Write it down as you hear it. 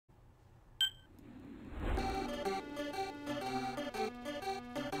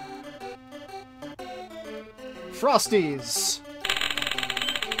Frosties!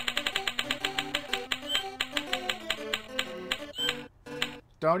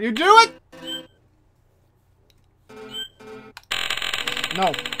 Don't you do it!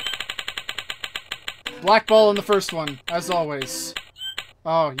 No. Black ball in the first one, as always.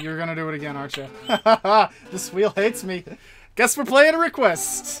 Oh, you're gonna do it again, aren't you? This wheel hates me. Guess we're playing a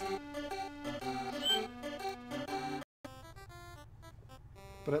request.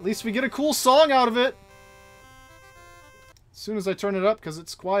 But at least we get a cool song out of it. As soon as I turn it up, because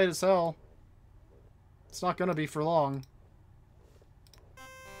it's quiet as hell. It's not gonna be for long.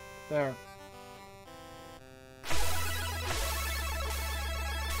 There.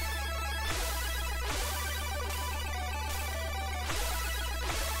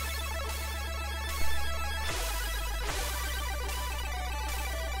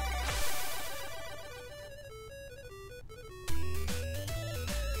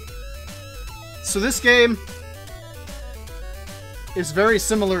 So this game is very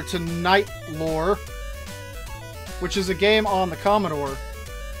similar to Knightlore, which is a game on the Commodore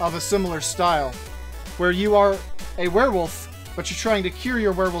of a similar style, where you are a werewolf, but you're trying to cure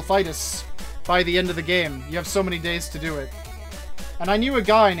your werewolfitis by the end of the game. You have so many days to do it. And I knew a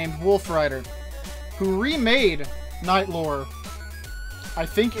guy named Wolfrider who remade Knightlore, I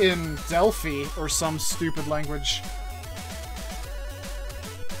think in Delphi or some stupid language.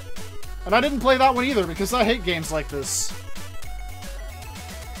 And I didn't play that one either, because I hate games like this.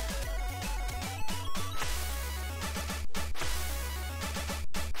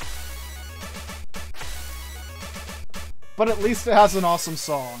 But at least it has an awesome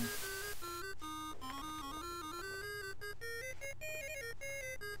song.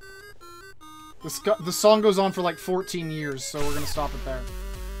 The song goes on for like 14 years, so we're gonna stop it there.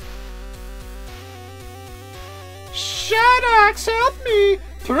 Shadax, help me!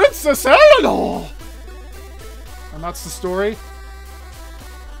 Princess Eleanor! And that's the story.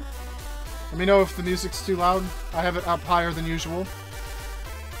 Let me know if the music's too loud. I have it up higher than usual.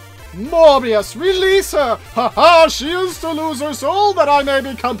 Morbius, release her! Haha, she is to lose her soul that I may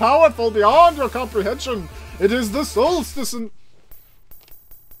become powerful beyond your comprehension. It is the Solstice and...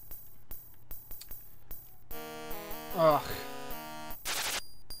 Ugh.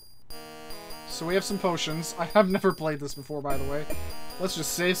 So we have some potions. I have never played this before, by the way. Let's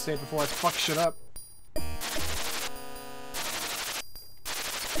just save state before I fuck shit up. I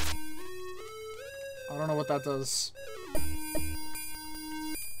don't know what that does.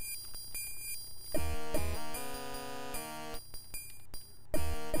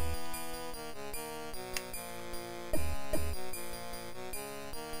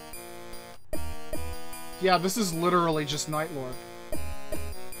 Yeah, this is literally just Knightlore.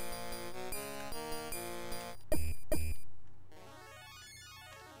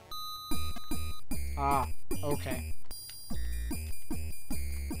 Ah, okay.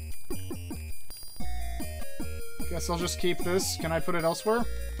 Guess I'll just keep this. Can I put it elsewhere?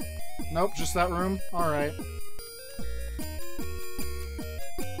 Nope, just that room? Alright.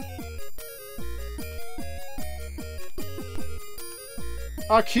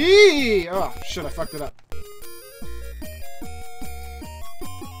 A key! Oh, shit, I fucked it up.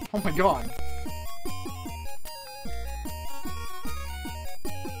 Oh my god.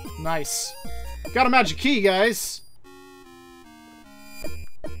 Nice. Got a magic key, guys!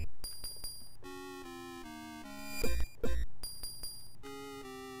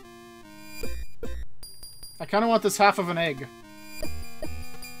 I kinda want this half of an egg.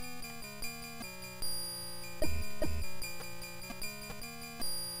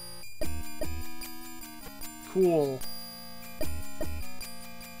 Cool.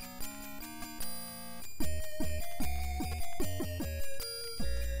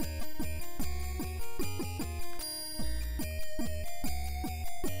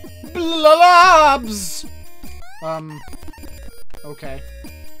 Blabs! Okay.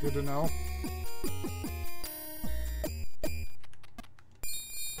 Good to know.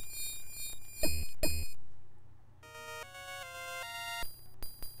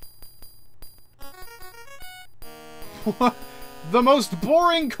 What? The most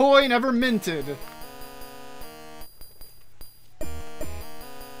boring coin ever minted!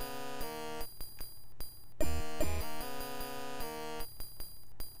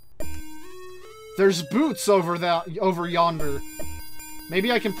 There's boots over yonder.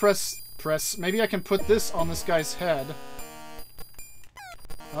 Maybe I can maybe I can put this on this guy's head.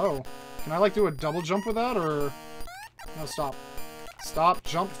 Oh. Can I, like, do a double jump with that, or... No, stop. Stop,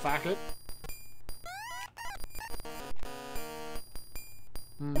 jump, fack it.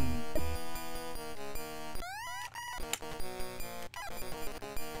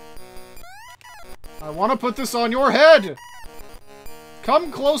 I want to put this on your head!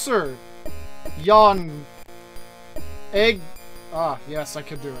 Come closer! Yawn. Egg. Ah, yes, I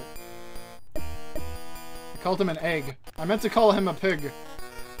could do it. I called him an egg. I meant to call him a pig.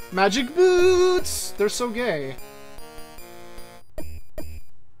 Magic boots! They're so gay.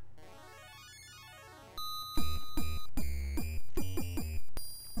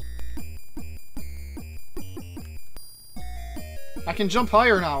 I can jump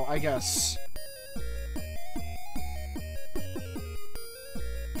higher now, I guess.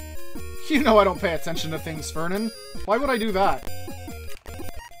 You know I don't pay attention to things, Vernon. Why would I do that?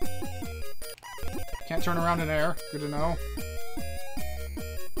 Can't turn around in air. Good to know.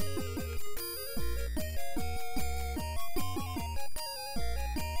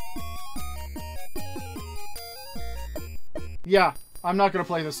 Yeah, I'm not gonna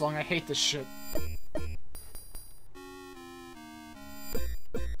play this long. I hate this shit.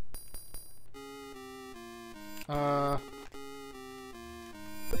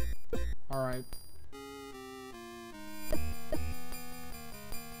 Alright.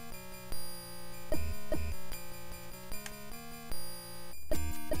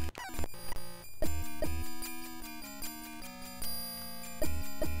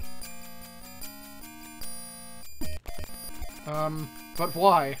 But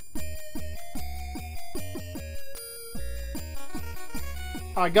why?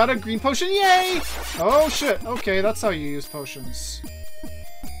 I got a green potion, yay! Oh shit, okay, that's how you use potions.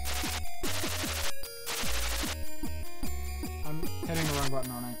 I'm hitting the wrong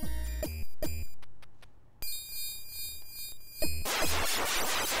button, aren't I?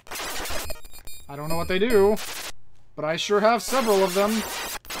 I don't know what they do, but I sure have several of them.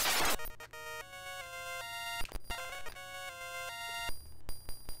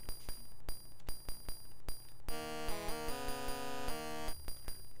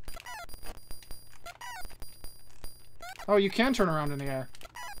 Oh, you can turn around in the air.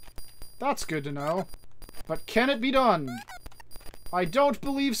 That's good to know. But can it be done? I don't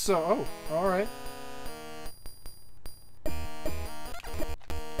believe so. Oh, alright.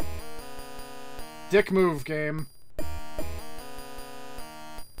 Dick move, game.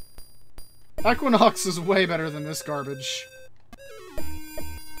 Equinox is way better than this garbage.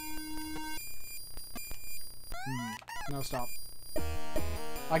 No, stop.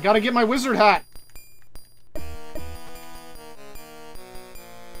 I gotta get my wizard hat!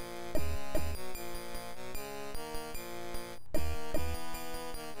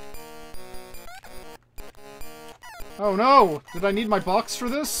 Oh no! Did I need my box for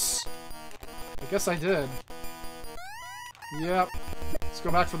this? I guess I did. Yep. Let's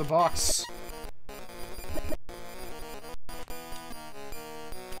go back for the box.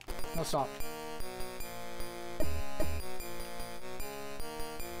 No, stop.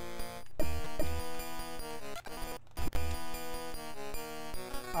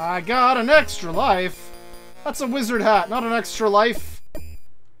 I got an extra life! That's a wizard hat, not an extra life!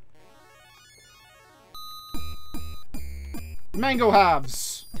 Mango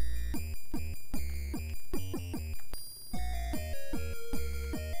halves!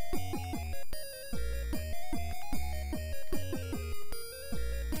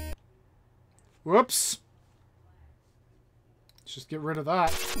 Whoops! Let's just get rid of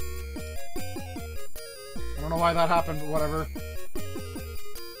that. I don't know why that happened, but whatever.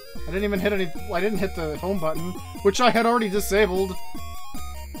 I didn't even hit any... I didn't hit the home button, which I had already disabled.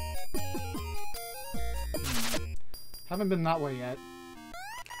 Haven't been that way yet.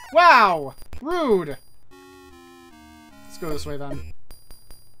 Wow! Rude! Let's go this way then.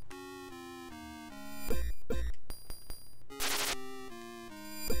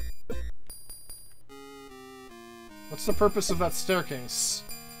 What's the purpose of that staircase?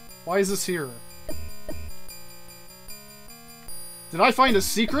 Why is this here? Did I find a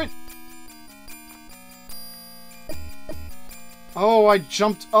secret? Oh, I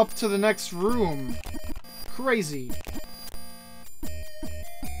jumped up to the next room. Crazy.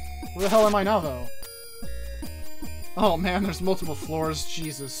 Where the hell am I now, though? Oh man, there's multiple floors.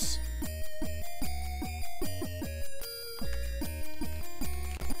 Jesus.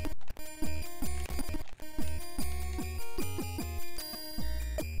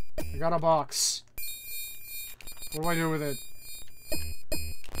 I got a box. What do I do with it?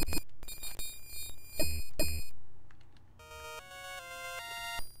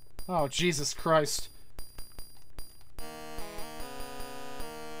 Oh, Jesus Christ.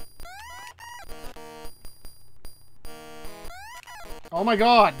 Oh my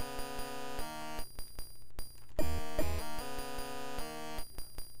god!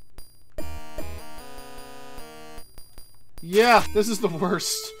 Yeah, this is the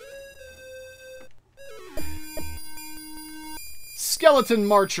worst. skeleton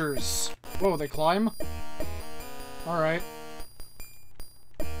marchers. Whoa, they climb? Alright.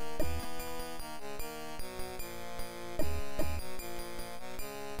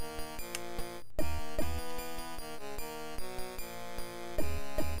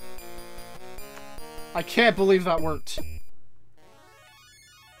 I can't believe that worked.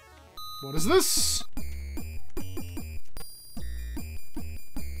 What is this?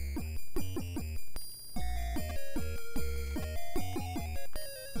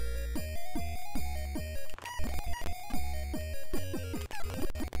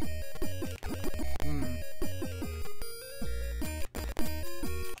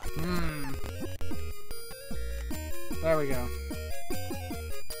 There we go.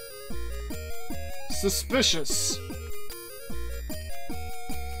 Suspicious.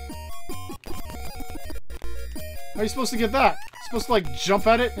 How are you supposed to get that? Supposed to, like, jump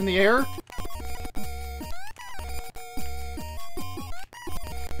at it in the air?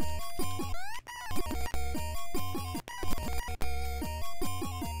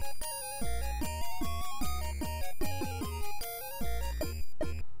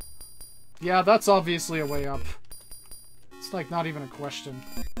 Yeah, that's obviously a way up. It's, like, not even a question.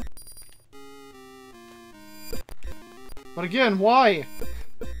 But again, why?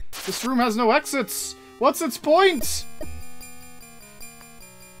 This room has no exits! What's its point?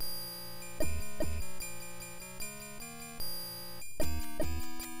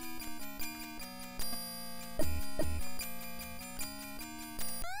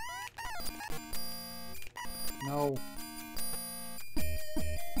 No.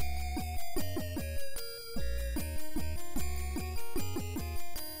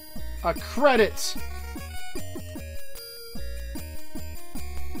 A credit!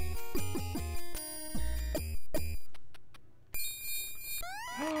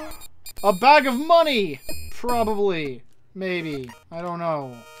 A bag of money! Probably. Maybe. I don't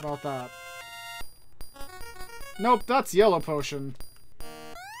know about that. Nope, that's yellow potion.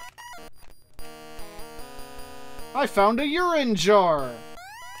 I found a urine jar!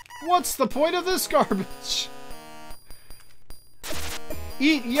 What's the point of this garbage?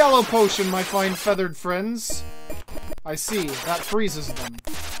 Eat yellow potion, my fine feathered friends. I see, that freezes them.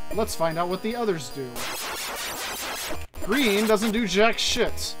 Let's find out what the others do. Green doesn't do jack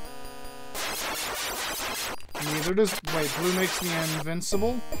shit. Neither does... Wait, blue makes me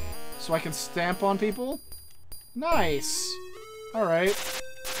invincible? So I can stamp on people? Nice! Alright.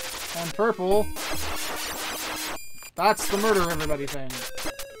 And purple... That's the murder everybody thing.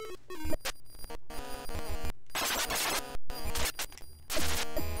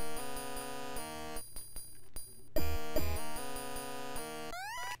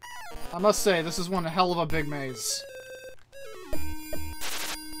 I must say, this is one hell of a big maze.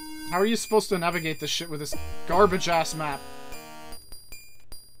 How are you supposed to navigate this shit with this garbage-ass map?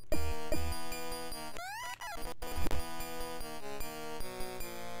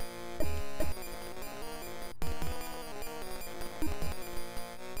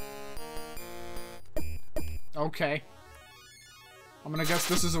 Okay. I'm gonna guess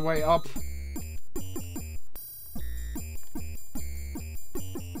this is a way up.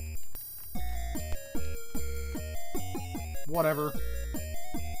 Whatever.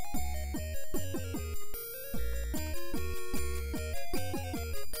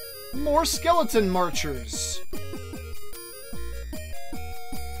 More skeleton marchers.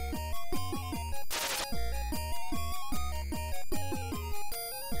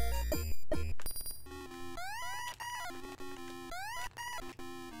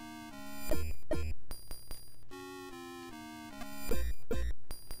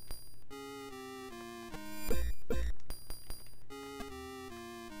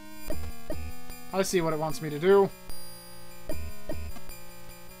 I see what it wants me to do.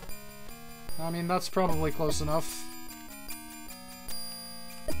 I mean, that's probably close enough.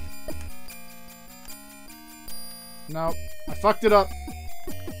 No, I fucked it up.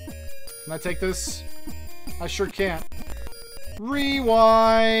 Can I take this? I sure can't.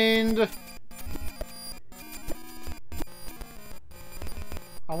 Rewind!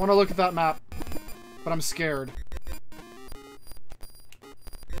 I want to look at that map, but I'm scared.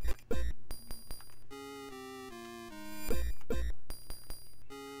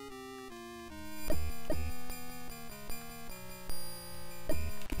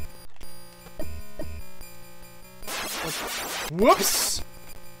 Whoops!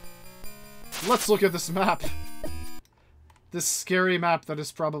 Let's look at this map. This scary map that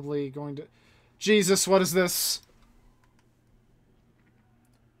is probably going to... Jesus, what is this?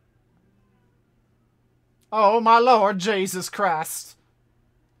 Oh, my Lord Jesus Christ.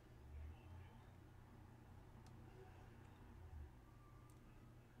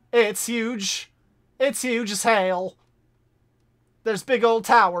 It's huge. It's huge as hell. There's big old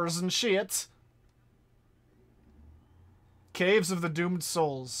towers and shit. Caves of the Doomed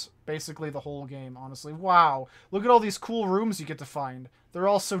Souls. Basically the whole game, honestly. Wow. Look at all these cool rooms you get to find. They're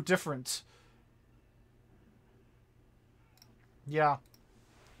all so different. Yeah.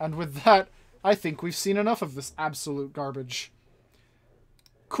 And with that, I think we've seen enough of this absolute garbage.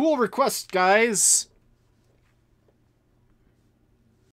 Cool request, guys.